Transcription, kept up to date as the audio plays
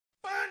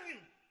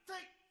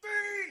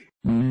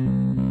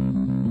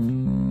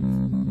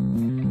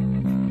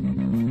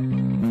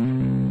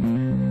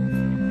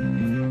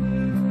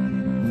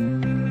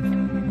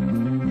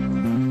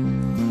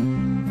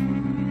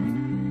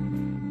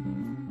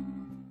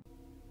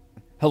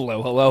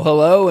Hello, hello,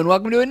 hello, and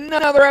welcome to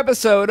another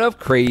episode of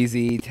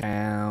Crazy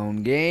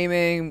Town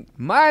Gaming.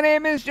 My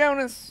name is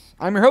Jonas.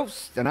 I'm your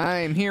host, and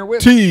I am here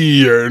with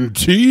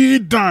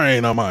TNT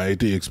Dinomight,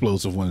 the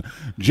explosive one.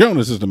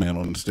 Jonas is the man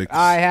on the sticks.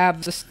 I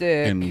have the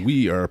stick. And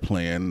we are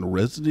playing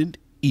Resident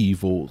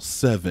Evil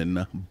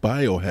 7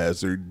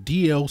 Biohazard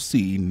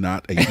DLC,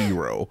 Not a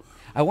Hero.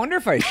 I wonder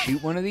if I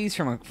shoot one of these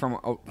from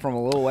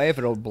a little way, if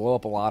it'll blow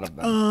up a lot of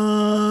them.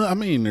 I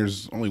mean,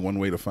 there's only one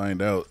way to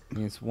find out. I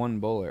mean, it's one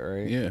bullet,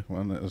 right? Yeah,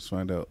 well, let's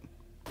find out.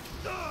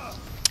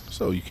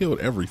 So you killed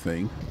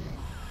everything,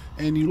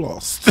 and you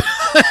lost. You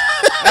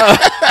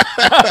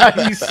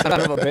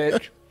son of a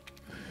bitch.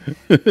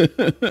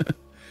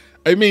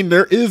 I mean,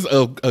 there is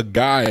a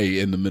guy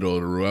in the middle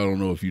of the room. I don't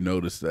know if you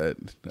noticed that.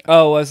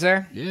 Oh, was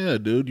there? Yeah,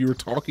 dude, you were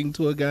talking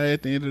to a guy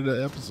at the end of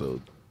the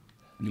episode.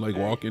 You like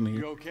walk in here.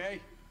 You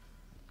okay?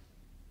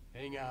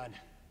 Hang on.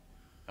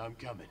 I'm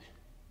coming.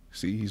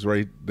 See, he's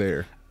right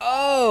there.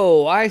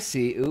 Oh, I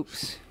see.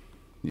 Oops.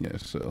 Yeah,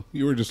 so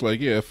you were just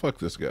like, yeah, fuck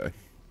this guy.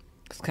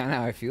 That's kind of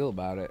how I feel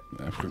about it.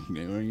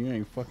 You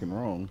ain't fucking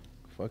wrong.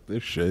 Fuck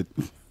this shit.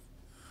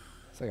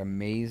 It's like a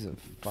maze of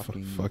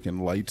fucking... Fucking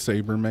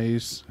lightsaber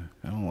maze.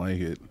 I don't like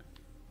it.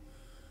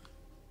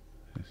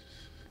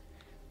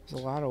 There's a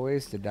lot of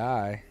ways to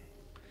die.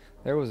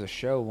 There was a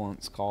show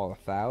once called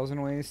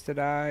 1,000 Ways to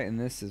Die, and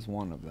this is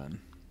one of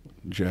them.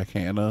 Jack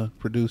Hanna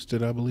produced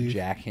it, I believe.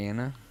 Jack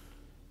Hanna.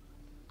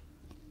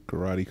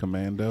 Karate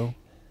Commando.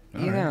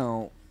 You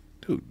know...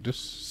 Dude,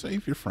 just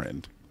save your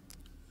friend.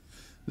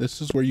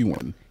 This is where you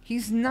win.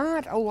 He's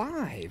not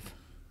alive.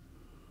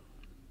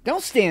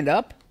 Don't stand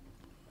up.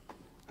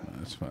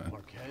 That's fine.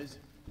 Marquez?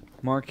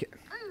 Mark.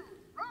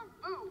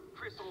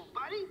 Crystal,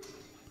 buddy.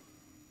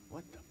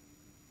 What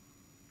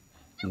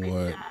the?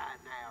 What?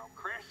 Now,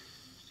 Chris.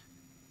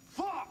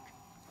 Fuck!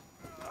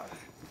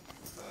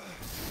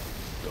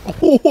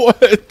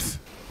 What?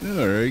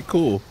 Alright,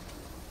 cool.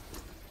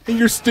 And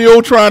you're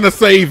still trying to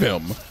save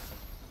him.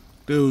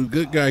 Dude,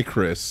 good guy,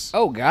 Chris.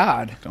 Oh,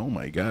 God. Oh,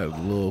 my God.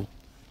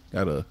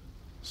 Got a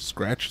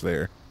scratch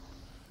there.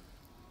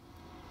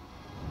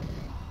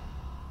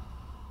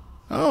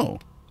 Oh.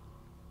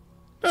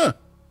 Huh.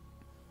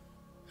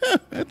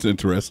 That's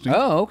interesting.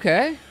 Oh,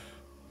 okay.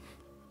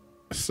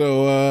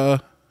 So,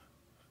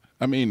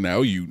 I mean,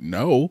 now you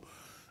know.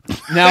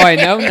 Now I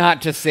know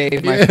not to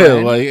save my Yeah,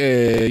 friend. like,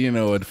 you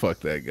know what? Fuck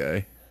that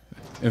guy.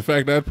 In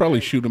fact, I'd probably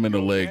shoot him in the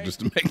leg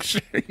just to make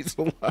sure he's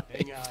alive.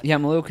 Hang on. Yeah,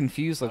 I'm a little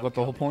confused, like what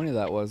the whole point of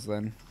that was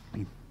then.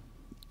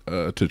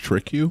 To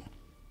trick you?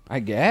 I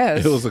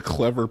guess. It was a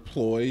clever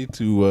ploy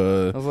to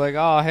I was like,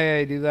 oh,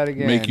 hey, do that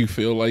again. make you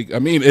feel like... I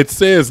mean, it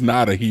says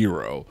not a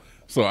hero.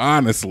 So,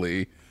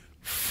 honestly,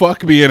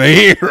 fuck being a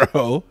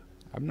hero.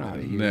 I'm not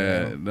a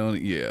hero. Nah,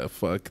 yeah,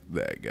 fuck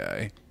that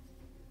guy.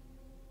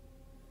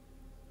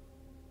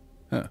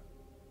 Huh.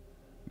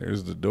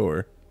 There's the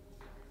door.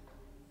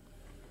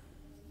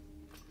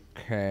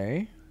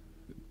 Okay.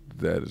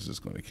 That is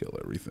just going to kill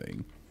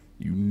everything.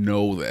 You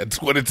know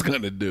that's what it's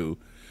going to do.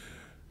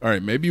 All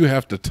right, maybe you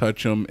have to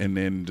touch him and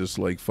then just,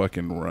 like,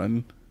 fucking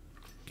run.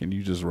 Can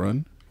you just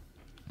run?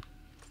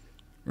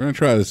 We're going to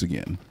try this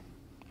again.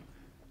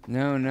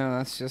 No,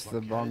 that's just the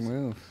wrong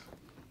move.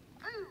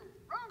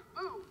 Wrong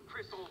move,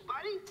 Crystal,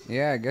 buddy.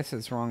 Yeah, I guess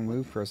it's wrong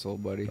move, Crystal,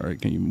 buddy. All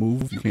right, can you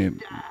move? You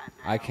can't.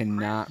 I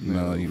cannot move.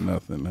 No, you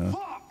nothing, huh?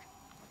 Fuck!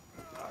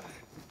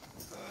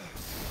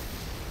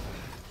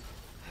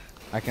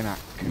 I cannot.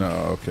 No,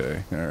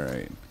 okay. All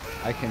right.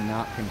 I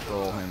cannot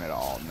control him at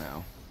all,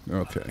 no.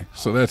 Okay,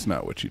 so that's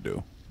not what you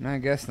do. No, I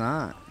guess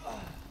not.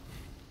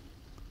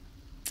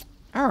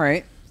 All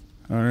right.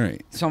 All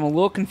right. So I'm a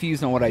little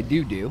confused on what I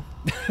do.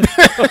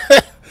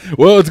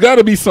 Well, it's got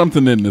to be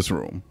something in this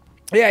room.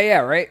 Yeah,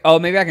 right? Oh,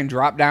 maybe I can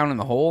drop down in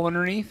the hole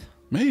underneath?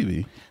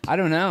 Maybe. I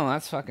don't know.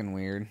 That's fucking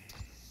weird.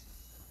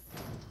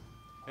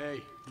 Hey,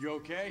 you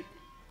okay?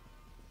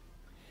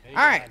 Hang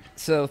All right. on.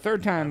 So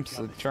third time's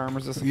the charm, or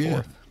is this the Yeah,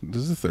 fourth?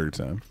 this is the third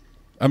time.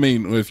 I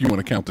mean, if you want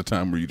to count the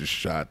time where you just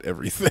shot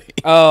everything.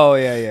 Oh,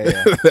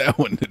 yeah. That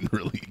one didn't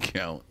really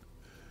count.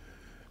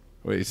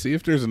 Wait, see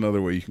if there's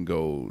another way you can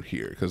go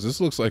here, because this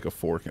looks like a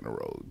fork in the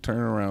road. Turn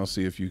around,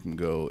 see if you can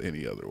go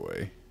any other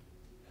way.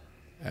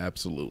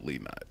 Absolutely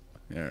not.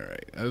 All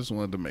right, I just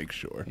wanted to make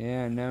sure.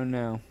 Yeah,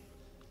 no.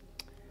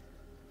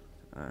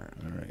 All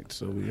right,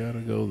 so we gotta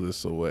go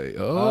this way.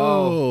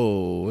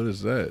 Oh, what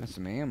is that? That's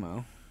some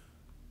ammo.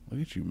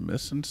 Look at you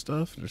missing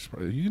stuff. There's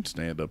probably, you can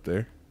stand up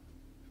there.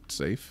 It's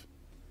safe.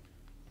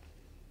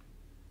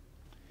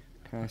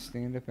 Can I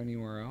stand up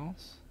anywhere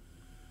else?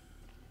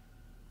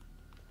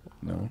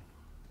 No.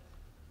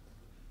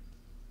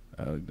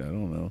 I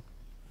don't know.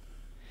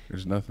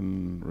 There's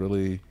nothing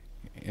really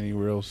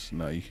anywhere else.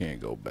 No, you can't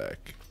go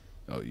back.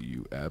 Oh,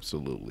 you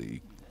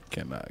absolutely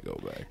cannot go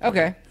back.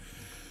 Okay.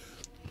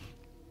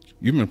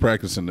 You've been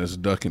practicing this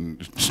ducking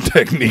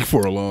technique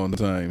for a long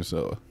time,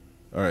 so.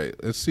 All right,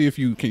 let's see if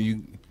you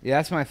can. Yeah,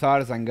 that's my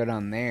thought, is I can go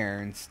down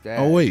there instead.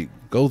 Oh, wait.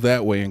 Go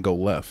that way and go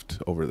left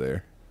over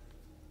there.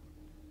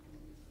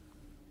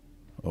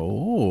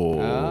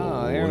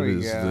 Oh, there what we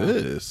is go.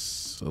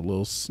 this? a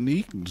little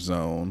sneak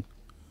zone.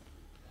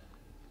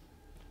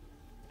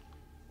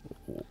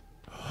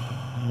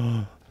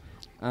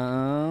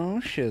 Oh,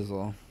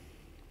 shizzle.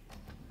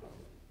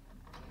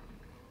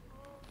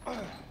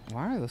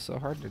 Why are they so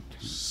hard to...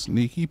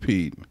 Sneaky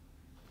Pete.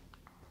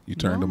 You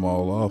turned them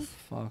all off.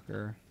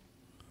 Fucker.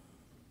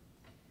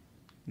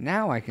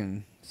 Now I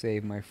can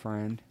save my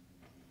friend.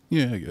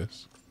 Yeah, I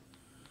guess.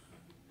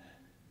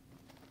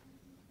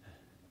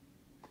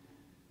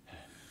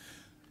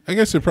 I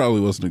guess it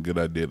probably wasn't a good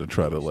idea to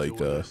try to, like,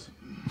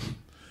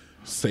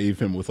 save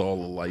him with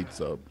all the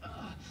lights up.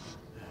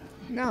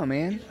 No,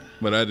 man.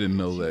 But I didn't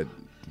know that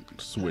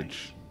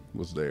switch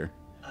was there.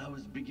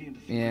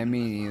 Yeah,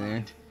 me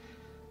neither.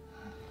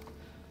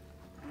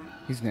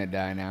 He's gonna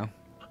die now.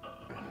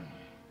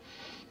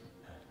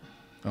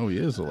 Oh, he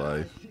is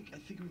alive. I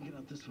think we can get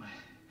out this way.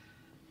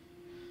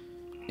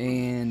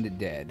 And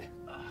dead.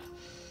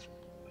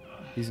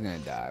 He's gonna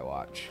die,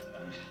 watch.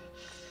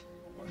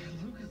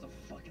 Luke is a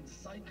fucking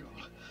psycho.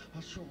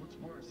 Not sure what's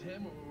worse,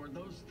 him or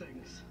those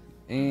things.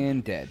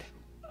 And dead.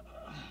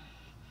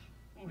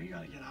 We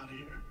gotta get out of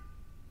here.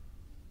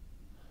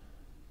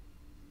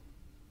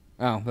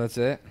 Oh, that's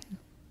it?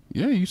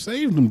 Yeah, you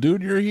saved him,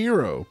 dude. You're a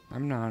hero.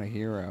 I'm not a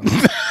hero.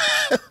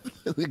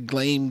 The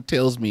claim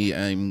tells me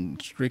I'm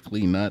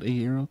strictly not a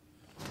hero.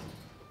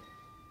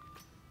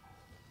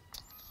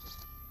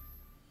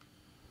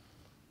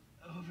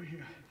 Over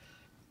here.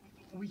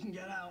 We can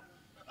get out.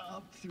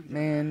 Up through there.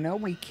 Man, no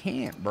we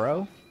can't,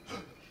 bro.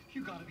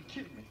 You gotta be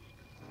kidding me.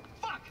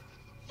 Fuck!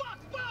 Fuck!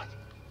 Fuck!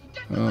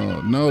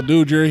 Oh, no,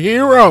 dude, you're a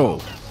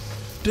hero.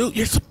 Dude,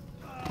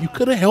 you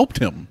could have helped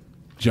him,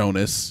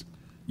 Jonas.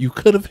 You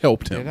could have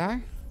helped him. Did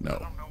I?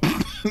 No.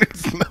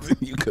 There's nothing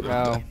you could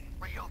have done.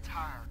 Real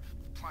tired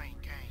playing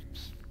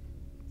games.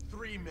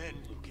 3 men,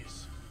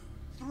 Lucas.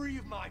 3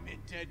 of my men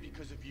dead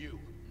because of you.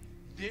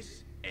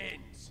 This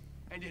ends,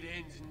 and it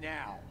ends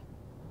now.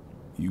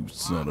 You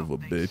son of a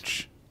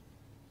bitch.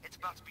 It's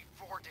about to be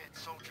 4 dead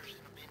soldiers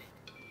in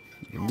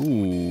a minute.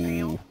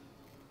 Ooh.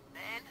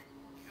 Then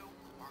you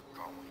are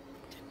going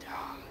to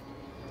die.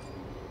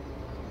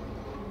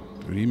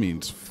 Dude, he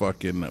means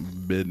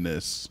fucking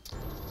business.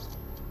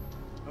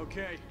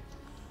 Okay.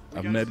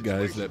 I've met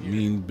guys that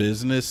mean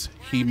business.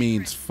 He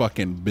means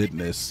fucking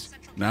business.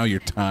 Now you're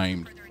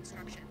timed.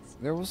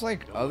 There was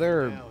like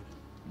other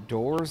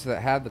doors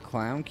that had the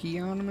clown key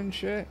on them and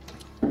shit.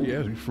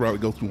 Yeah, you should probably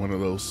go through one of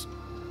those.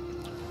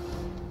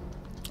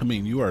 I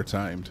mean, you are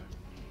timed.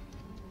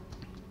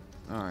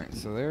 Alright,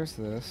 so there's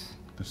this.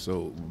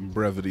 So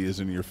brevity is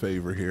in your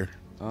favor here.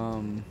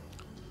 I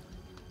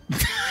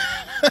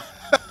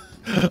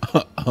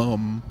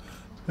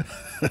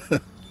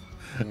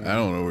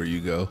don't know where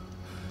you go.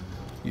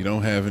 You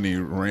don't have any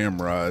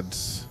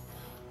ramrods.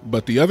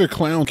 But the other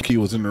clown key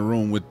was in the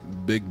room with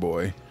Big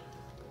Boy.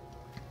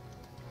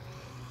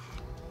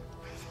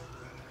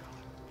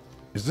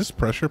 Is this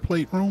pressure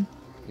plate room?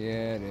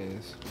 Yeah, it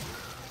is.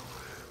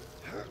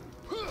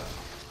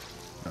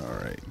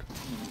 Alright.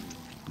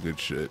 Good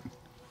shit.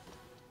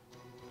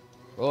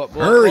 Blow up,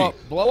 blow Hurry! up,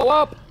 blow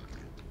up!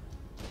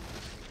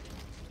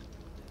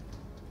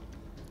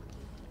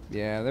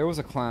 Yeah, there was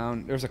a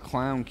clown. There's a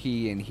clown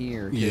key in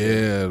here. Too.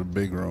 Yeah, the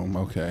big room.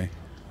 Okay.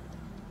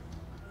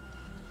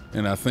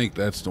 And I think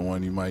that's the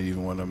one you might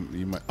even want to.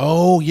 You might.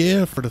 Oh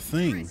yeah, for the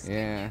thing.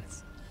 Yeah.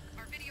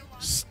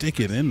 Stick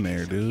it in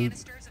there, dude.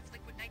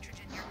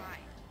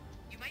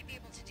 You might be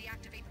able to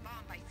deactivate the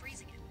bomb by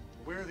freezing it.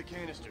 Where are the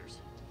canisters?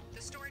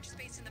 The storage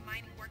space in the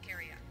mining work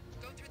area.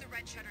 Go through the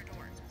red shutter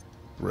door.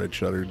 Red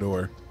shutter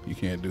door. You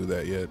can't do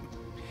that yet.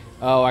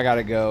 Oh, I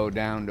gotta go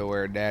down to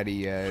where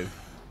Daddy, All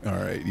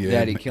right. Yeah.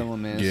 Daddy Kill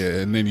Him is.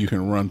 Yeah, and then you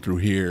can run through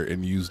here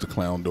and use the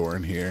clown door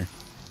in here.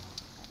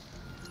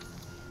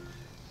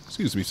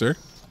 Excuse me, sir.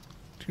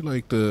 Would you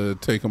like to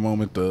take a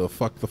moment to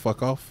fuck the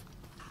fuck off?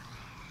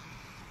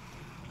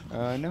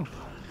 No.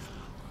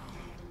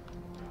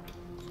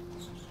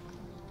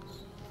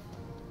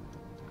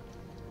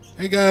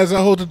 Hey guys, I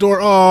hold the door.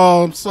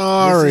 Oh, I'm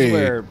sorry. This is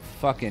where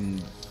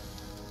fucking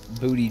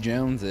Booty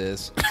Jones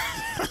is.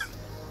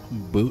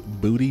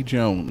 Booty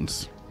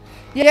Jones.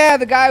 Yeah,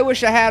 the guy I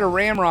wish I had a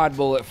ramrod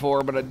bullet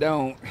for, but I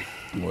don't.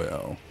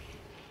 Well,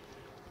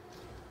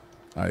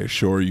 I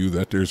assure you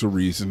that there's a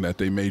reason that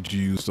they made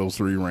you use those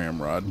 3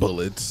 ramrod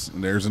bullets.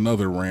 And there's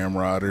another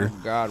ramrodder.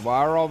 Oh God, why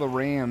are all the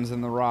rams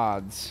and the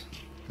rods?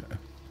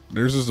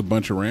 There's just a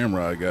bunch of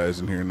ramrod guys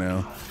in here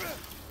now.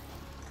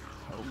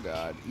 Oh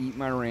God, eat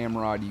my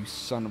ramrod, you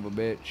son of a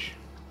bitch.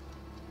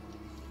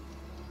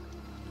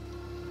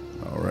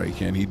 All right,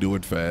 can he do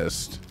it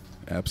fast?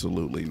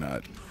 Absolutely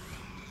not.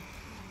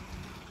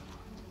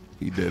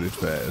 He did it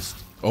fast.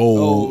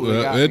 Oh,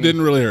 it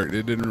didn't really hurt.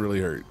 It didn't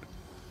really hurt.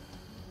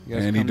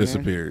 And he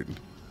disappeared.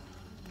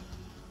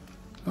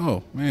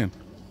 Oh, man.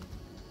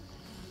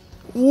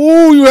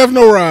 Ooh, you have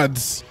no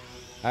rods.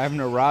 I have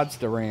no rods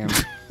to ram.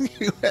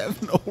 You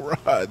have no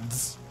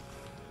rods.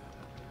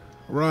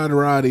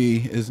 Roddy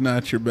is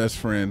not your best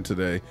friend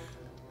today.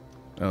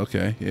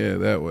 Okay, yeah,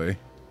 that way.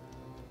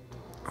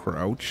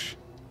 Crouch.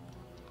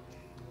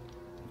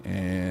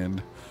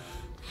 And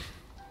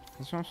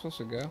That's where I'm supposed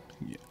to go?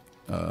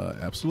 Yeah.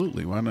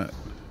 Absolutely. Why not?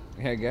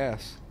 Yeah, I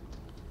guess.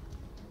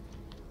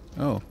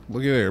 Oh,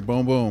 look at there.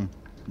 Boom, boom.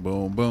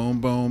 Boom, boom,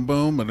 boom,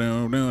 boom.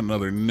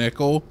 Another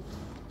nickel.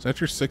 Is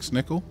that your 6th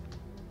nickel?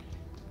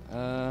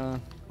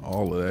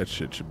 All of that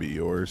shit should be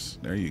yours.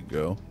 There you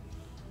go.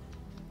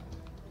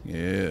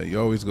 Yeah, you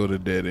always go to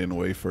dead end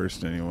way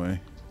first anyway.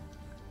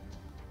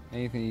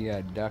 Anything you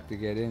gotta duck to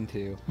get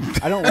into.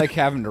 I don't like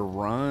having to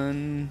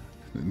run.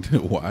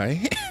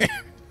 Why?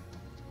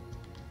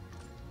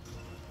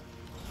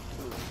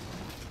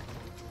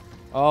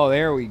 Oh,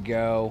 there we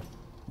go.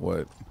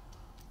 What?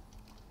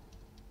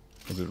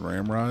 Was it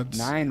ramrods?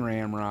 9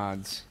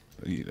 ramrods.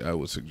 I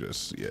would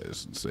suggest,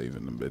 yes,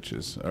 saving them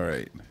bitches. All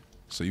right.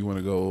 So you want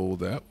to go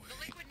that way?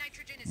 Liquid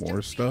nitrogen is More definitely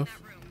in stuff?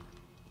 that room.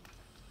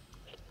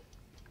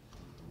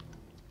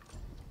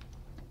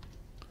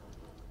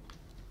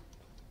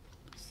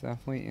 It's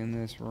definitely in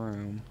this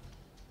room.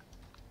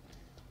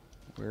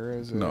 Where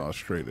is it? No,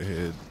 straight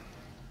ahead.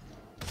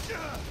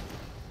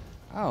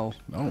 Oh.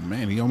 Oh,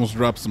 man, he almost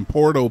dropped some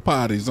porto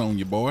potties on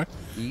you, boy.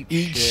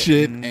 Eat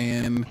shit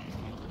and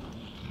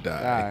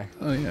die.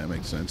 Oh, yeah, that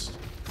makes sense.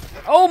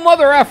 Oh,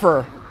 mother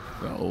effer!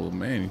 Oh,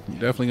 man, you're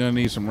definitely going to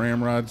need some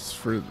ramrods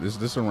for... Is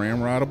this a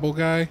ramrodable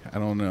guy? I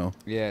don't know.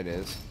 Yeah, it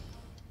is.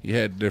 He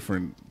had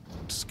different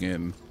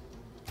skin.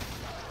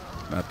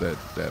 Not that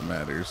that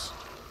matters.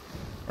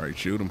 All right,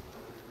 shoot him.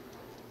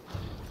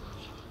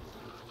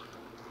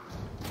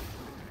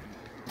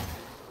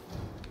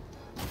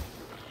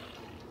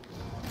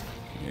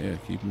 Yeah,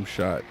 keep him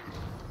shot.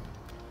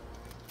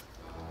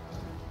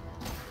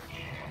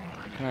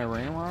 Can I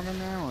ramrod him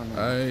now or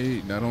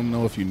no? I don't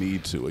know if you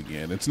need to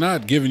again. It's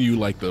not giving you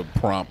like the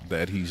prompt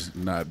that he's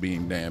not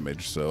being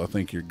damaged, so I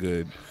think you're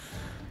good.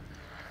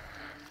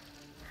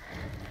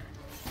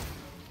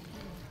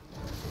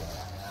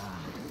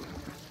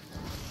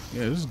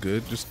 Yeah, this is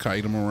good. Just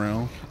kite him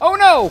around. Oh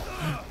no!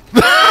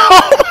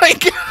 Oh my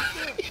god!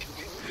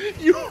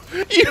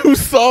 You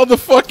saw the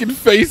fucking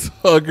face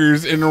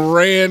huggers and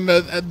ran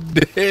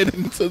dead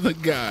into the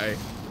guy.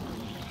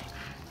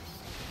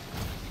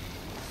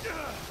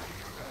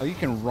 Oh, you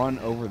can run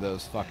over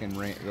those fucking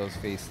those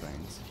face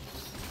things.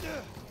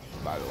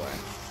 By the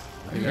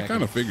way. I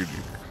kind of figured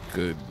you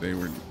could. They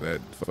were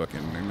that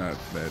fucking. They're not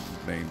that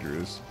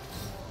dangerous.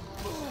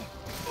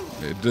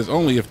 It just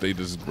only if they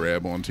just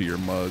grab onto your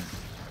mug.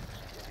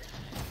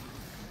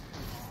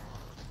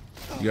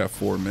 You got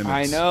 4 minutes.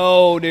 I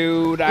know,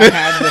 dude. I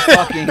had the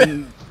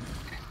fucking.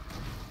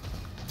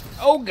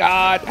 Oh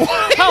God!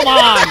 Come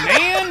on,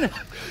 man!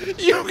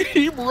 You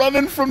keep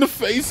running from the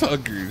face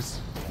huggers.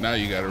 Now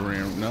you got to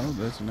ram. No,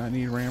 that's not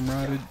need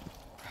ramrodded.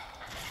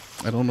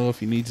 I don't know if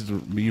he needs to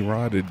be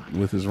rodded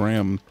with his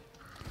ram.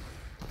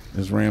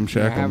 His ram I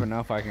shackle. have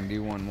enough. I can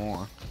do one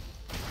more.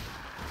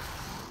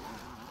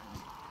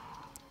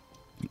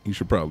 You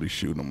should probably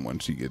shoot him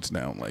once he gets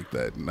down like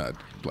that, and not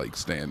like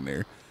stand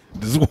there,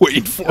 just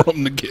wait for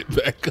him to get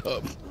back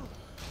up.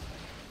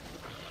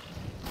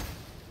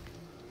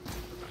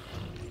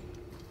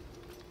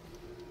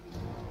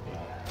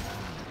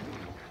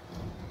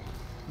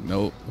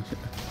 Nope.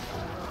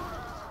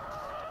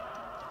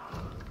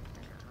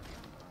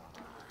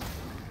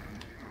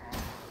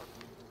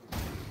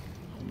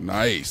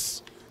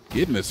 Nice.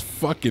 Getting his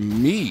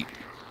fucking meat.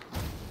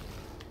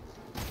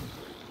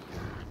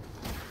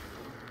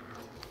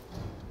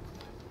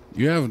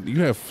 You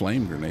have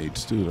flame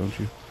grenades too, don't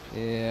you?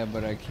 Yeah,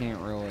 but I can't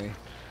really.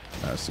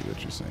 I see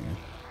what you're saying.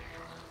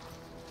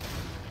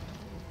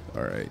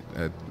 All right,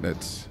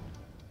 that's.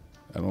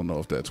 I don't know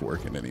if that's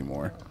working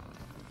anymore.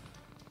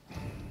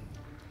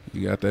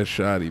 You got that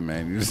shotty,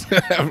 man. You just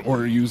have,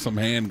 or use some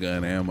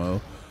handgun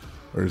ammo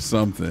or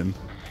something.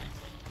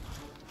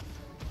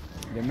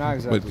 I'm not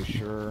exactly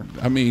sure.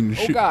 I mean,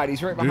 Oh God,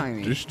 he's right behind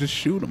me. Just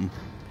shoot him.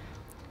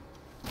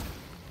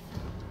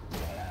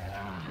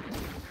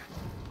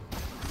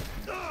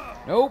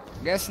 Nope,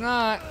 guess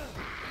not.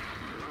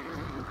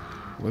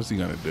 What's he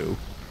gonna do?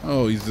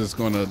 Oh, he's just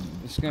gonna.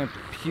 Just gonna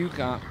puke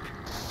on.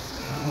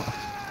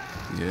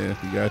 Yeah,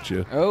 he got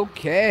you.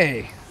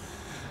 Okay.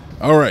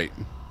 All right,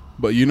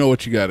 but you know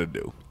what you got to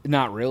do.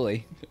 Not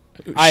really.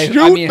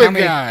 Shoot the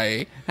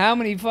guy. How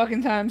many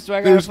fucking times do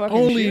I gotta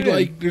fucking shoot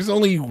him? There's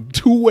only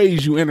 2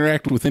 ways you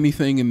interact with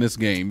anything in this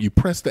game. You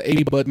press the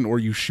A button or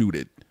you shoot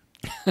it.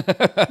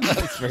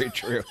 That's very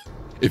true.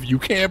 If you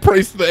can't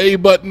press the A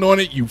button on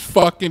it, you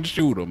fucking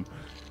shoot him.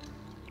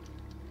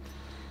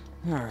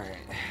 All right.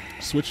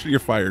 Switch to your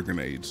fire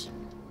grenades.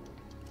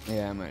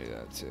 Yeah, I might do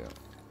that too.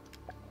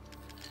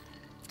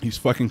 These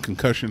fucking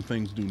concussion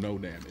things do no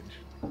damage.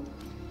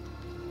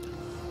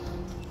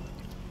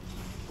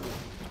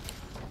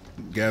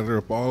 Gather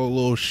up all the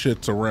little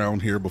shits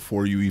around here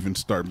before you even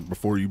start,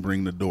 before you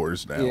bring the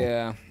doors down.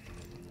 Yeah.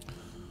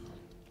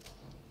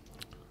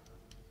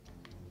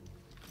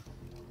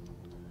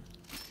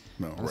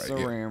 No, That's right. the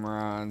Yeah.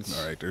 ramrods.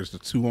 All right, there's the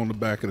 2 on the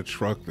back of the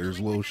truck. There's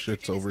little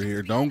shits over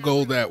here. Don't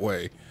go that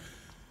way.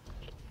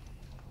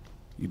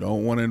 You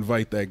don't want to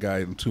invite that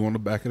guy. The 2 on the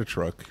back of the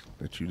truck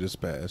that you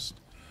just passed.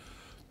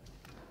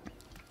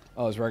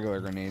 Oh, it's regular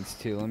grenades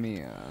too. Let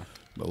me.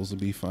 Those will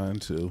be fine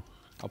too.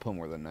 I'll put them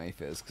where the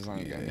knife is because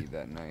I'm gonna need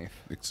that knife.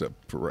 Except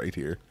for right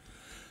here.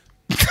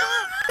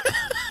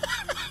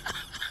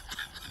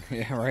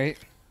 Yeah, right.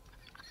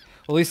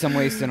 Well, at least I'm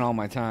wasting all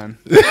my time.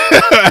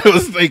 I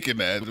was thinking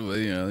that, but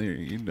you know,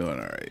 you're doing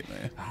all right,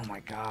 man. Oh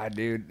my god,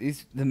 dude!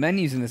 The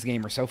menus in this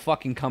game are so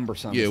fucking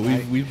cumbersome. Yeah,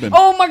 we've been.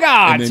 Oh my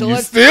god! And then So you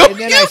let's. still. And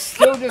then I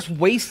still just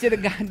wasted a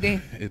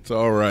goddamn. It's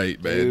all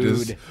right, man.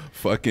 Dude. Just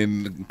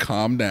fucking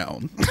calm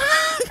down.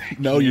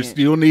 No, you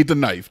still need the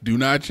knife. Do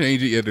not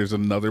change it yet. There's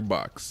another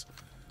box.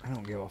 I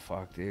don't give a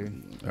fuck,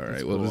 dude. All right,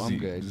 It's well, cool, I'm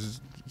good.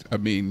 I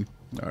mean,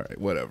 all right,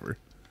 whatever.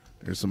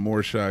 There's some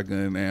more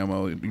shotgun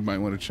ammo. You might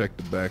want to check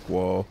the back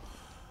wall.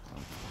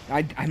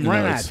 I'm running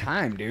out of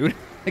time, dude.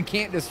 I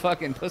can't just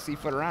fucking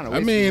pussyfoot around. I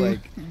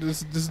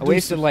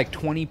wasted like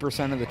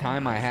 20% of the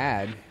time I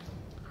had.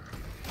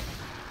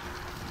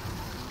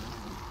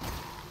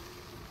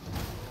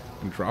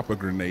 And drop a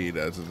grenade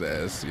as his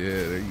ass. Yeah,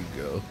 there you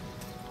go.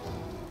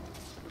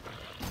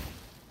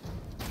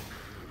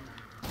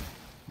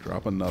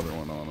 Drop another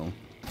one on him.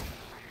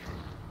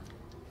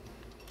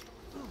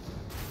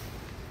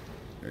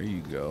 There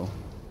you go.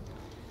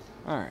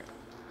 All right.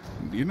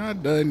 You're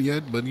not done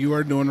yet, but you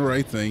are doing the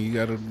right thing. You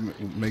got to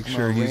make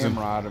sure he's in.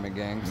 Ramrod him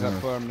again because I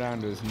put him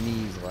down to his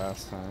knees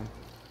last time.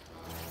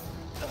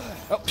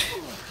 Oh,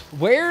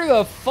 where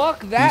the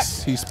fuck that?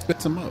 He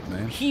spits him up,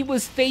 man. He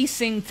was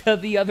facing to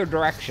the other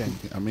direction.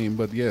 I mean,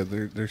 but yeah,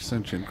 they're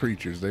sentient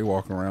creatures. They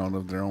walk around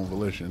of their own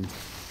volition.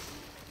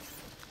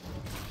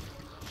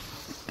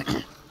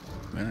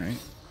 All right.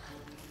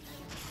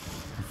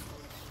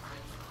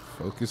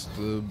 Focus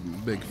the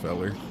big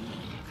feller.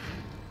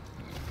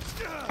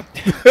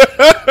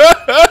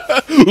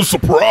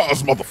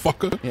 Surprise,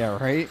 motherfucker! Yeah,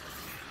 right?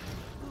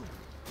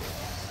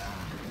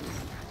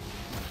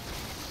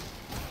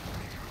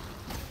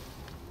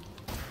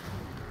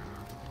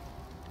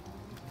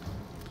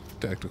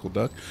 Tactical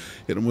duck.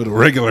 Hit him with a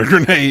regular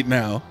grenade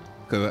now.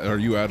 Cause are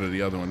you out of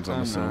the other ones?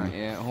 I'm assuming. Not.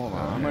 Yeah, hold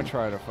on. I'm gonna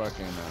try to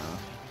fucking.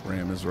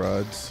 Ram his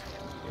rods.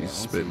 Yeah, He's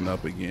spitting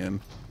up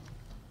again.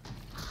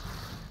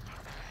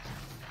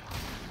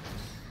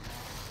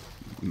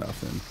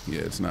 Nothing.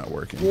 Yeah, it's not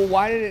working. Well,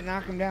 why did it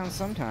knock him down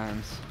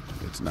sometimes?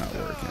 It's not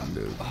working,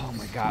 dude. Oh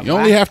my god! You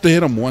only have to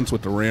hit him once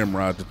with the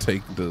ramrod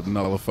to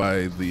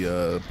nullify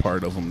the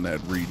part of him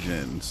that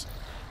regens.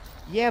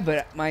 Yeah,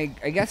 but I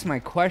guess my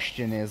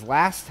question is,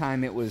 last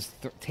time it was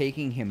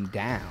taking him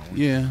down.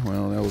 Yeah,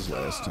 well, that was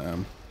last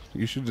time.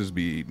 You should just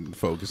be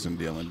focused and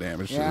dealing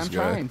damage to this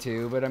guy. I'm trying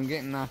to, but I'm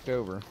getting knocked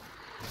over.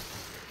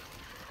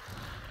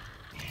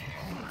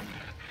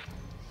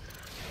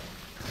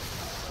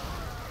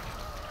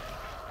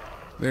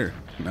 There.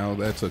 Now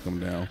that took him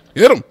down.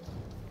 Hit him!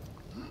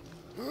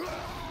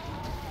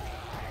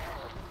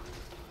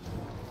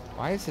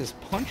 Why is his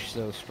punch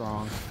so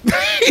strong?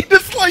 He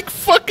just like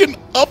fucking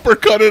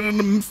uppercutted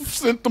and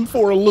sent them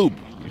for a loop.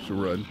 You should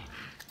run.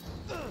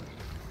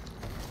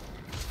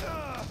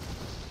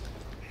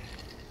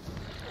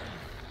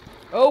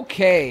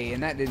 Okay,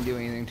 and that didn't do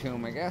anything to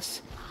him, I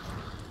guess.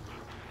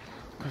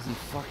 Because he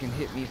fucking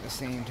hit me at the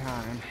same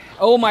time.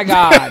 Oh my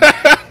god!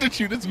 Did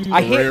you just use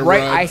I hit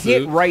right. I too?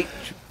 hit right.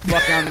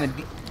 Fuck on the.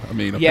 I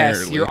mean, yes,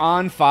 apparently. you're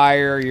on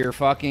fire. You're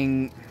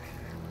fucking.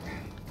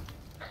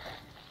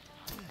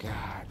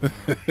 God.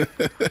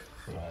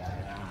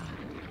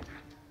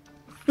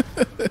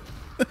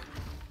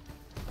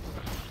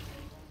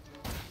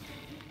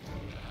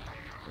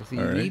 Does he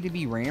need to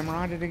be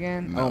ramrodded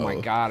again? No. Oh my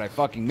god! I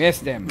fucking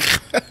missed him.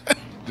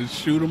 Just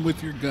shoot him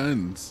with your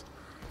guns.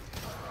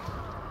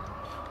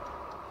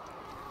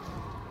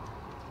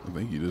 I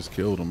think you just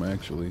killed him,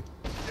 actually.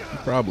 He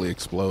probably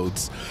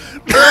explodes.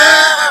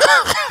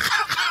 I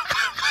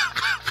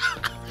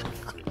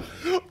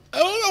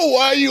don't know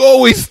why you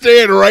always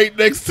stand right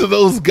next to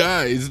those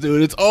guys,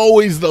 dude. It's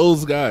always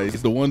those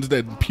guys, the ones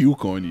that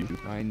puke on you.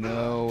 I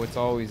know. It's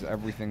always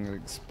everything that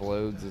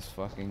explodes is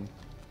fucking...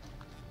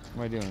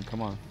 What am I doing?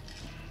 Come on.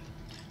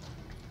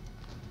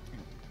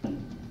 Is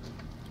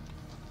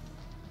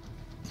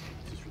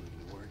this really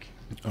gonna work?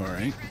 All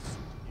right.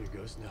 Here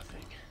goes nothing.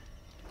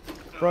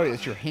 Bro,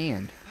 it's your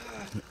hand.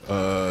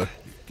 Yeah.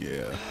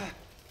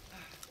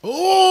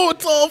 Oh,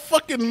 it's all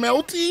fucking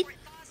melty.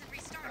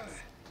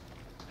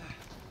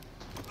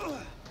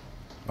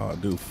 Oh,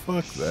 dude,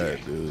 fuck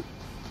that, dude.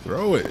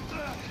 Throw it.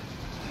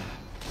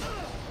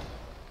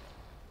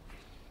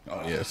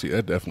 Oh, yeah, see,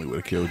 that definitely would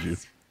have killed you.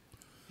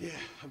 Yeah,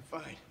 I'm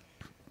fine.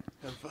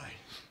 I'm fine.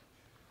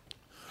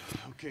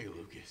 Okay,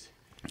 Lucas.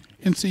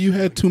 And see, you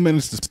had 2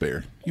 minutes to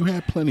spare. You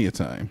had plenty of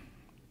time.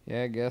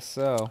 Yeah, I guess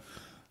so.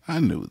 I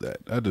knew that.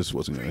 I just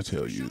wasn't going to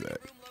tell you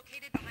that. Room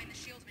located behind the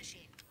shield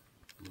machine.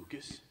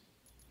 Lucas?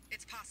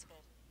 It's possible.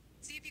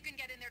 See if you can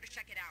get in there to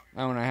check it out.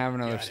 Oh, and I have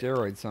another Got it.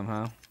 steroid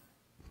somehow.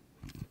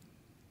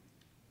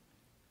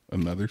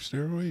 Another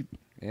steroid?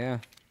 Yeah.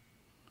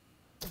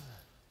 I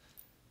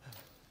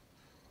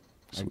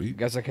Sweet.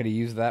 guess I could have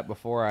used that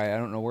before. I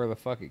don't know where the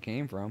fuck it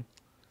came from.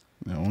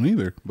 I don't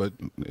either, but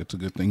it's a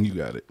good thing you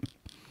got it.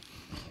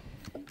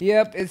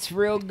 Yep, it's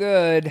real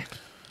good.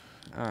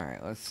 All right,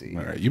 let's see.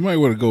 All right, you might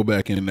want to go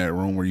back in that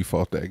room where you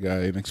fought that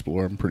guy and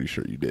explore. I'm pretty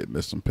sure you did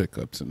miss some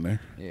pickups in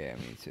there. Yeah,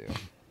 me too.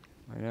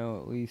 I know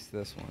at least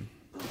this one.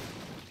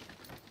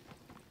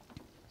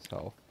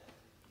 So.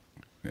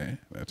 Yeah,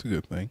 that's a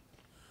good thing.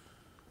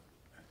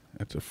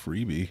 That's a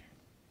freebie.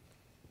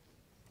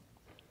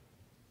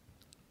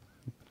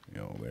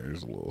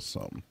 There's a little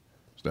something.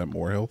 Is that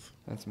more health?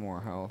 That's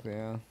more health,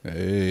 yeah.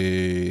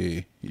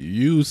 Hey, you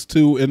used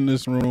 2 in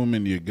this room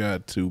and you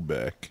got 2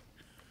 back.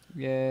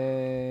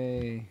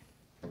 Yay.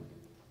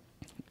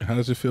 How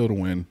does it feel to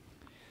win?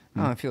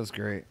 Oh, it feels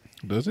great.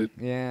 Does it?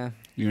 Yeah.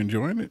 You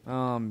enjoying it?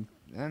 I'm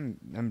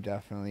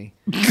definitely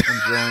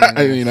enjoying it.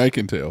 I mean, I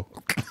can tell.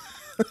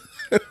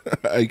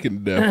 I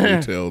can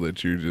definitely tell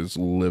that you're just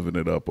living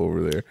it up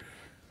over there.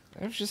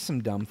 There's just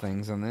some dumb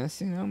things on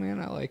this, man.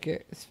 I like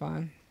it. It's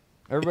fine.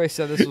 Everybody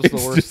said this was the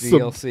It's worst just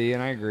DLC,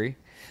 and I agree.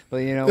 But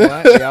you know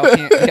what?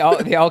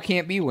 They all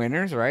can't be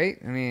winners, right?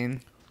 I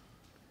mean,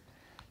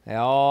 they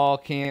all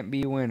can't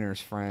be winners,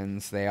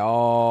 friends. They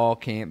all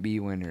can't be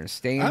winners.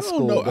 Stay in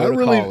school, go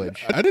to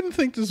college. I didn't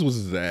think this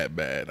was that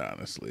bad,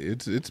 honestly.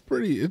 It's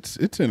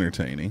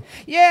entertaining.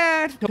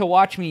 Yeah, to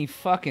watch me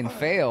fucking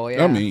fail.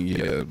 Yeah. I mean,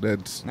 yeah,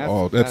 that's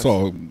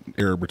all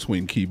error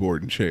between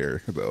keyboard and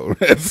chair, though.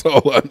 That's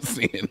all I'm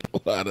seeing. A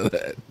lot of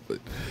that. But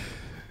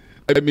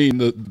I mean,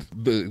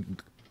 the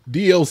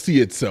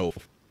DLC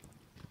itself,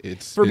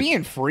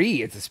 being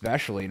free, it's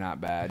especially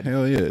not bad.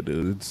 Hell yeah,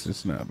 dude.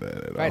 It's not bad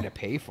at all. If I had to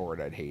pay for it,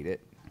 I'd hate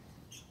it.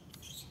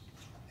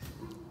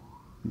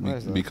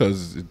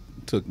 Because it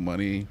took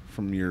money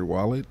from your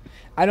wallet?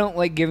 I don't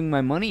like giving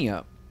my money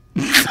up.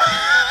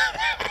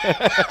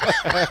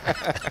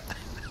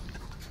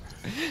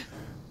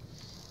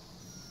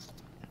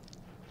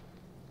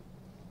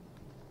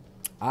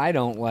 I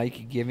don't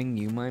like giving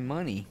you my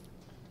money.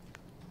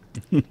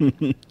 I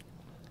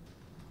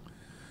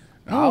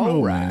don't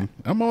know, right. man.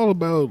 I'm all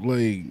about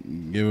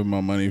like giving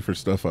my money for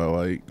stuff I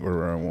like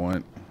or I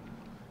want.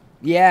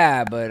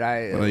 Yeah, but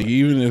like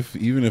even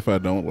if I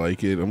don't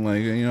like it, I'm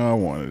like, I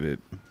wanted it.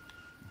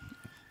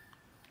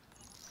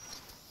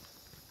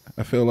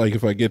 I feel like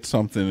if I get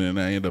something and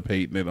I end up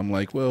hating it, I'm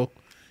like, well,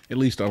 at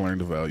least I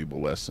learned a valuable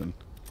lesson.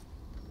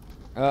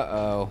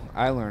 Uh-oh,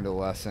 I learned a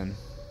lesson.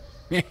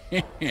 I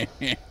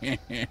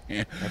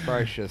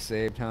probably should have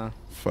saved, huh?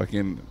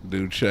 Fucking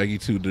dude, Shaggy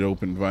too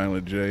dope and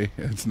Violent J.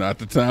 It's not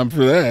the time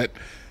for that.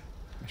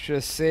 I should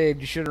have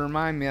saved. You should have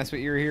reminded me. That's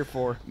what you were here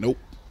for. Nope.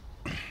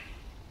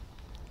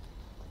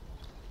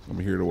 I'm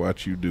here to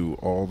watch you do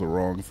all the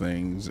wrong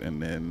things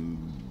and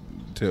then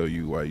tell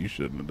you why you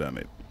shouldn't have done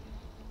it.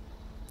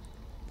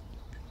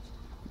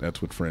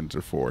 That's what friends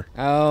are for.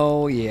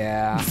 Oh,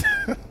 yeah.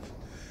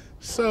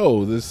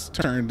 So, this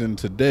turned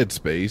into Dead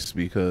Space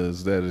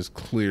because that is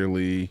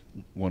clearly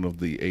one of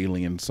the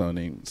alien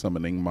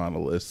summoning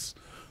monoliths.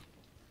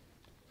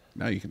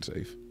 Now you can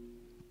save.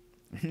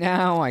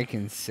 Now I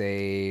can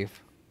save.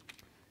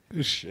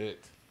 Good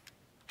shit.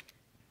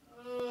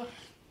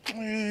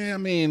 I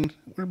mean,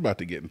 we're about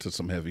to get into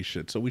some heavy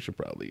shit, so we should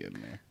probably end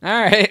there.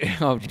 All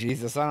right. Oh,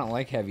 Jesus. I don't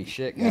like heavy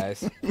shit,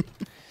 guys.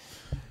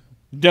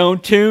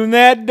 Don't tune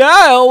that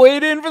dial.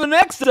 Wait in for the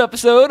next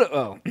episode.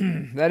 Oh,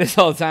 that is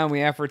all the time we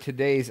have for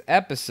today's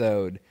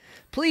episode.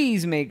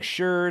 Please make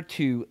sure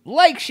to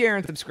like, share,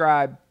 and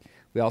subscribe.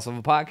 We also have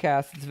a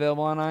podcast that's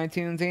available on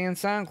iTunes and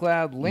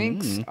SoundCloud.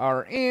 Links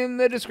are in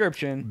the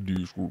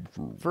description.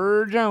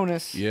 For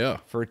Jonas. Yeah.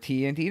 For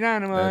TNT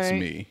Dinomight. That's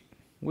me.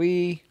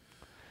 We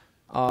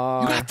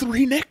are... You got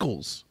 3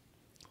 nickels.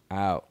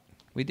 Out.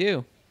 We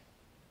do.